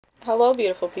Hello,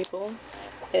 beautiful people.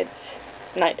 It's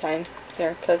nighttime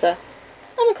here because I'm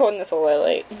recording this a little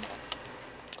late.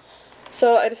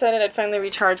 So I decided I'd finally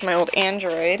recharge my old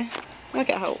Android. Look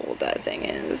at how old that thing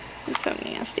is. It's so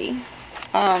nasty.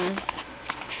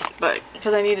 But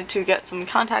because I needed to get some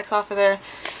contacts off of there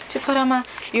to put on my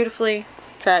beautifully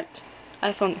cracked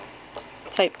iPhone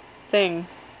type thing.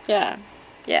 Yeah,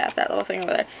 that little thing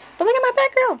over there. But look at my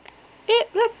background.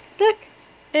 Look.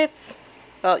 It's,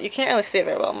 well, you can't really see it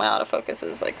very well. My autofocus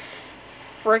is like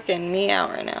freaking me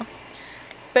out right now.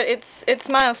 But it's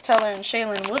Miles Teller and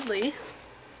Shailene Woodley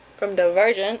from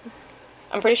Divergent.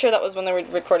 I'm pretty sure that was when they were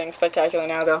recording Spectacular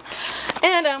Now, though.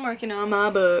 And I'm working on my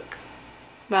book.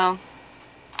 Well,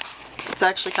 it's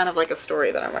actually kind of like a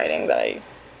story that I'm writing that I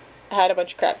had a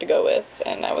bunch of crap to go with,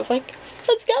 and I was like,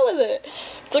 let's go with it.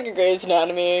 It's like a Grey's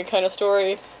Anatomy kind of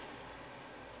story.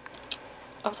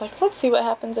 I was like, let's see what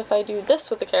happens if I do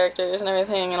this with the characters and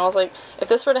everything, and I was like, if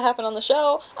this were to happen on the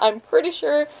show, I'm pretty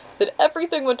sure that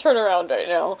everything would turn around right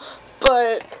now,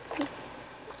 but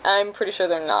I'm pretty sure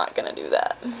they're not gonna do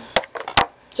that,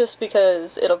 just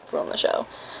because it'll ruin the show.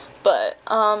 But,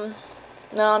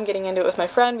 now I'm getting into it with my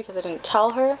friend because I didn't tell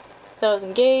her that I was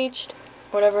engaged,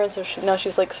 whatever, and so now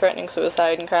she's, like, threatening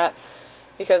suicide and crap,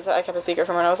 because I kept a secret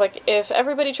from her, and I was like, if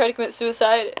everybody tried to commit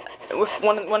suicide with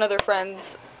one of their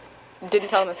friends didn't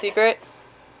tell them a secret,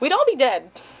 we'd all be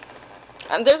dead.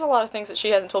 And there's a lot of things that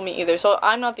she hasn't told me either, so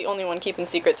I'm not the only one keeping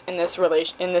secrets in this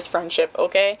friendship,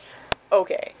 okay?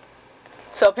 Okay.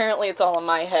 So apparently it's all in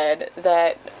my head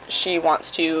that she wants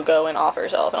to go and off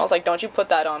herself, and I was like, don't you put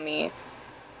that on me.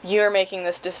 You're making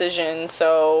this decision,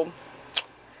 so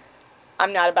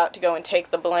I'm not about to go and take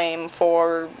the blame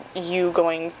for you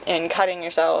going and cutting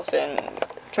yourself and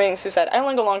committing suicide. I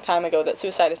learned a long time ago that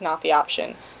suicide is not the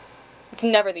option. It's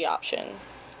never the option.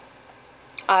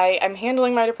 I'm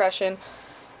handling my depression.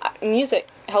 Music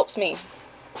helps me.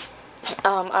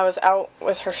 I was out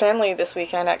with her family this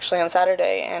weekend, actually, on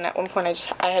Saturday, and at one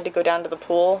point I had to go down to the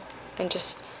pool and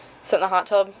just sit in the hot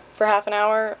tub for half an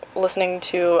hour listening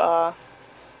to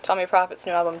Tommy Prophet's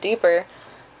new album, Deeper,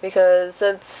 because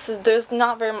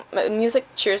music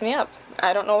cheers me up.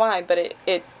 I don't know why, but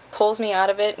it pulls me out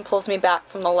of it and pulls me back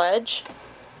from the ledge,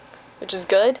 which is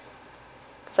good.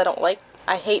 Because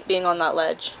I hate being on that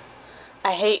ledge.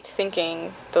 I hate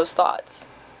thinking those thoughts.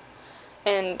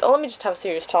 And let me just have a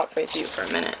serious talk with you for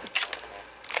a minute.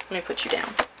 Let me put you down.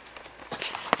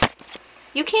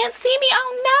 You can't see me,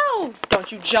 oh no! Don't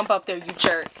you jump up there, you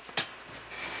jerk.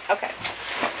 Okay,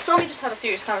 so let me just have a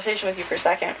serious conversation with you for a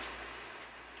second.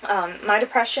 My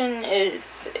depression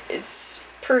it's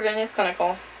proven, it's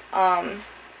clinical. My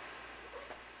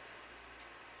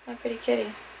pretty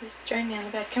kitty is joining me on the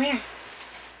bed. Come here.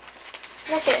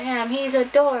 Look at him, he's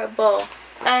adorable.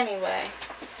 Anyway,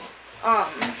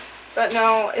 but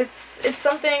no, it's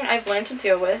something I've learned to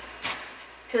deal with,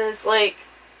 cause like,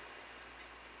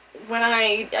 when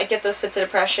I get those fits of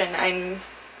depression, I'm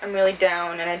really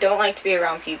down, and I don't like to be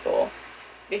around people,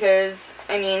 because,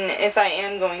 I mean, if I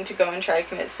am going to go and try to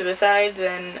commit suicide,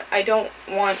 then I don't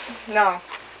want, no,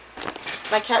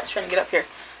 my cat's trying to get up here,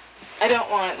 I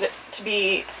don't want it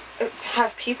to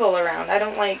have people around. I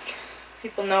don't like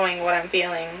people knowing what I'm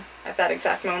feeling at that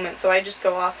exact moment, so I just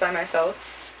go off by myself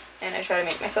and I try to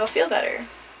make myself feel better.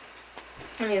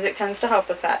 And music tends to help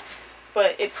with that.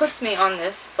 But it puts me on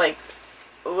this, like,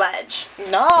 ledge.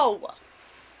 No!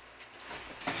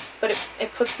 But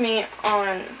it puts me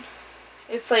on,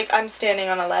 it's like I'm standing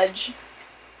on a ledge,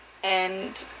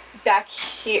 and back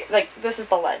here, like, this is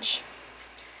the ledge.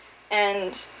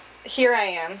 And here I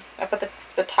am, up at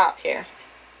the top here.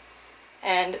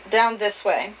 And down this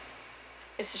way,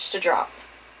 it's just a drop.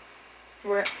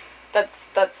 That's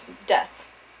death,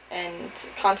 and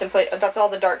that's all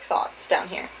the dark thoughts down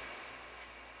here.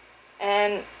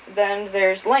 And then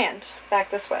there's land back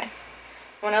this way.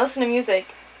 When I listen to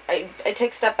music, I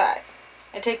take a step back.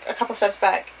 I take a couple steps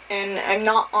back, and I'm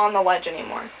not on the ledge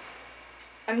anymore.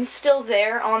 I'm still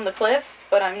there on the cliff,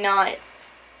 but I'm not,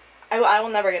 I will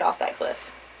never get off that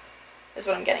cliff, is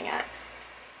what I'm getting at.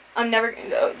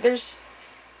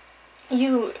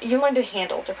 You learn to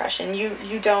handle depression.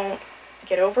 You don't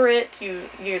get over it.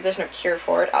 There's no cure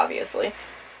for it, obviously.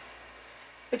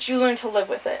 But you learn to live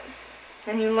with it.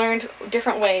 And you learned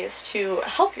different ways to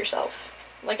help yourself.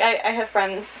 Like, I have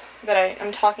friends that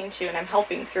I'm talking to and I'm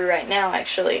helping through right now,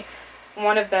 actually.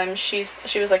 One of them, she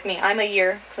was like me. I'm a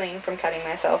year clean from cutting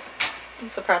myself. I'm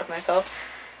so proud of myself.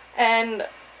 And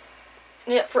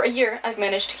yeah, for a year, I've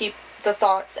managed to keep the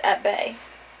thoughts at bay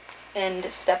and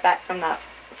step back from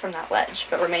that ledge,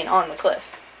 but remain on the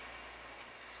cliff.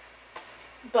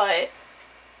 But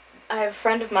I have a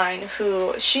friend of mine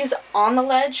who, she's on the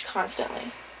ledge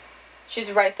constantly.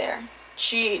 She's right there.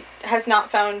 She has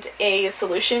not found a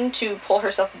solution to pull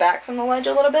herself back from the ledge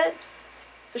a little bit,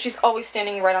 so she's always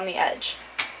standing right on the edge.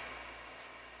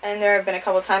 And there have been a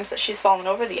couple times that she's fallen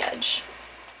over the edge.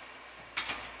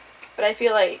 But I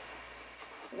feel like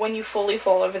when you fully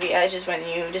fall over the edge is when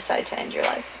you decide to end your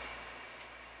life.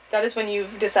 That is when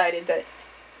you've decided that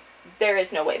there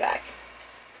is no way back.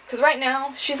 Because right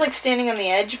now, she's like standing on the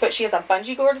edge, but she has a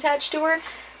bungee cord attached to her,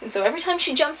 and so every time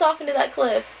she jumps off into that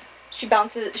cliff, she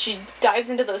dives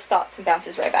into those thoughts and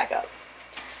bounces right back up.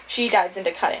 She dives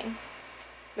into cutting,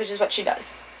 which is what she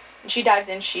does. And she dives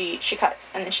in, she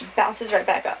cuts, and then she bounces right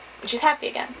back up, and she's happy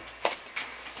again.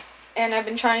 And I've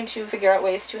been trying to figure out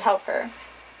ways to help her.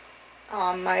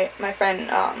 My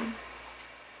friend,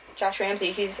 Josh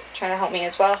Ramsey, he's trying to help me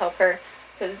as well, help her,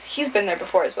 because he's been there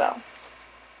before as well.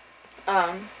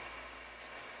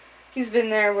 He's been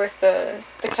there with the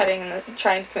cutting and the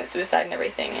trying to commit suicide and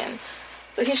everything, and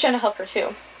so he's trying to help her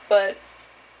too. But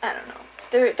I don't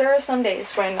know. There are some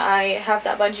days when I have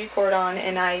that bungee cord on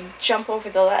and I jump over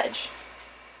the ledge.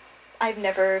 I've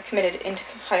never committed into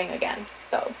cutting again,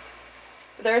 so.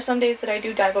 But there are some days that I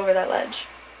do dive over that ledge.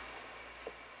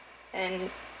 And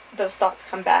those thoughts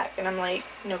come back, and I'm like,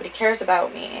 nobody cares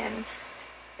about me, and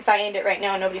if I end it right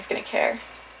now, nobody's gonna care.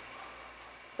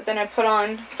 But then I put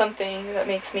on something that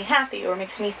makes me happy, or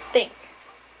makes me think,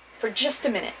 for just a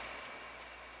minute,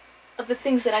 of the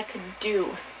things that I could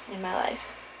do in my life.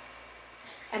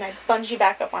 And I bungee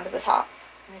back up onto the top,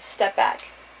 and I step back.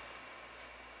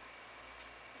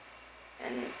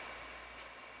 And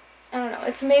I don't know,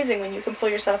 it's amazing when you can pull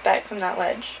yourself back from that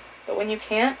ledge. But when you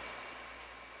can't,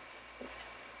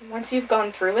 once you've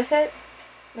gone through with it,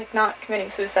 like not committing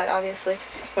suicide obviously,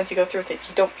 because once you go through with it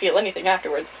you don't feel anything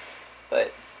afterwards,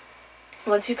 but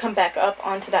once you come back up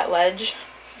onto that ledge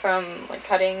from like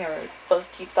cutting or those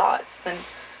deep thoughts, then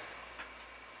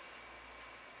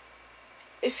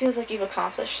it feels like you've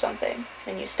accomplished something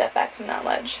when you step back from that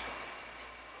ledge.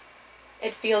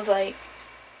 It feels like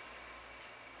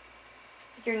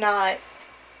you're not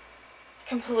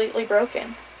completely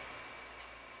broken.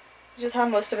 Which is how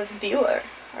most of us view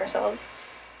ourselves,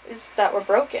 is that we're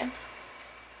broken.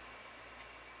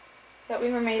 That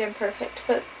we were made imperfect.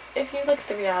 But if you look at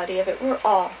the reality of it, we're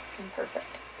all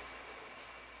imperfect.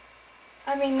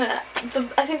 I mean,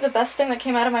 I think the best thing that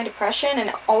came out of my depression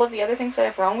and all of the other things that I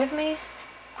have wrong with me,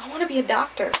 I want to be a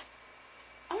doctor.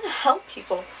 I want to help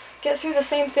people get through the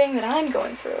same thing that I'm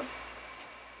going through.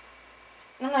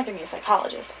 And I'm not going to be a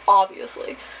psychologist,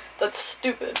 obviously. That's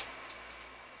stupid.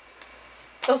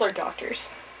 Those are doctors.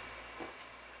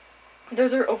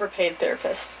 Those are overpaid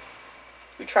therapists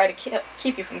who try to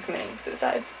keep you from committing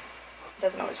suicide. It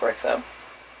doesn't always work, though.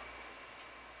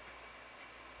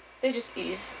 They just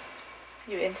ease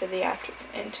you into it.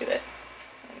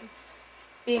 And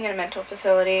being in a mental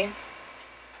facility,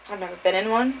 I've never been in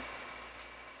one,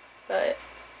 but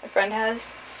my friend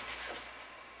has.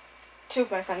 2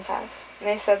 of my friends have, and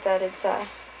they said that it's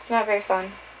not very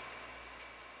fun.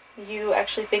 You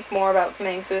actually think more about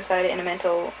committing suicide in a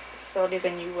mental facility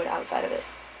than you would outside of it.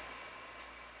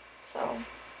 So,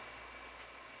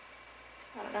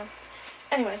 I don't know.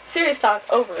 Anyway, serious talk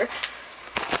over.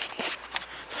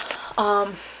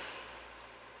 So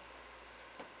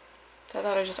I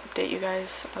thought I'd just update you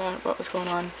guys about what was going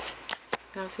on,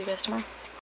 and I'll see you guys tomorrow.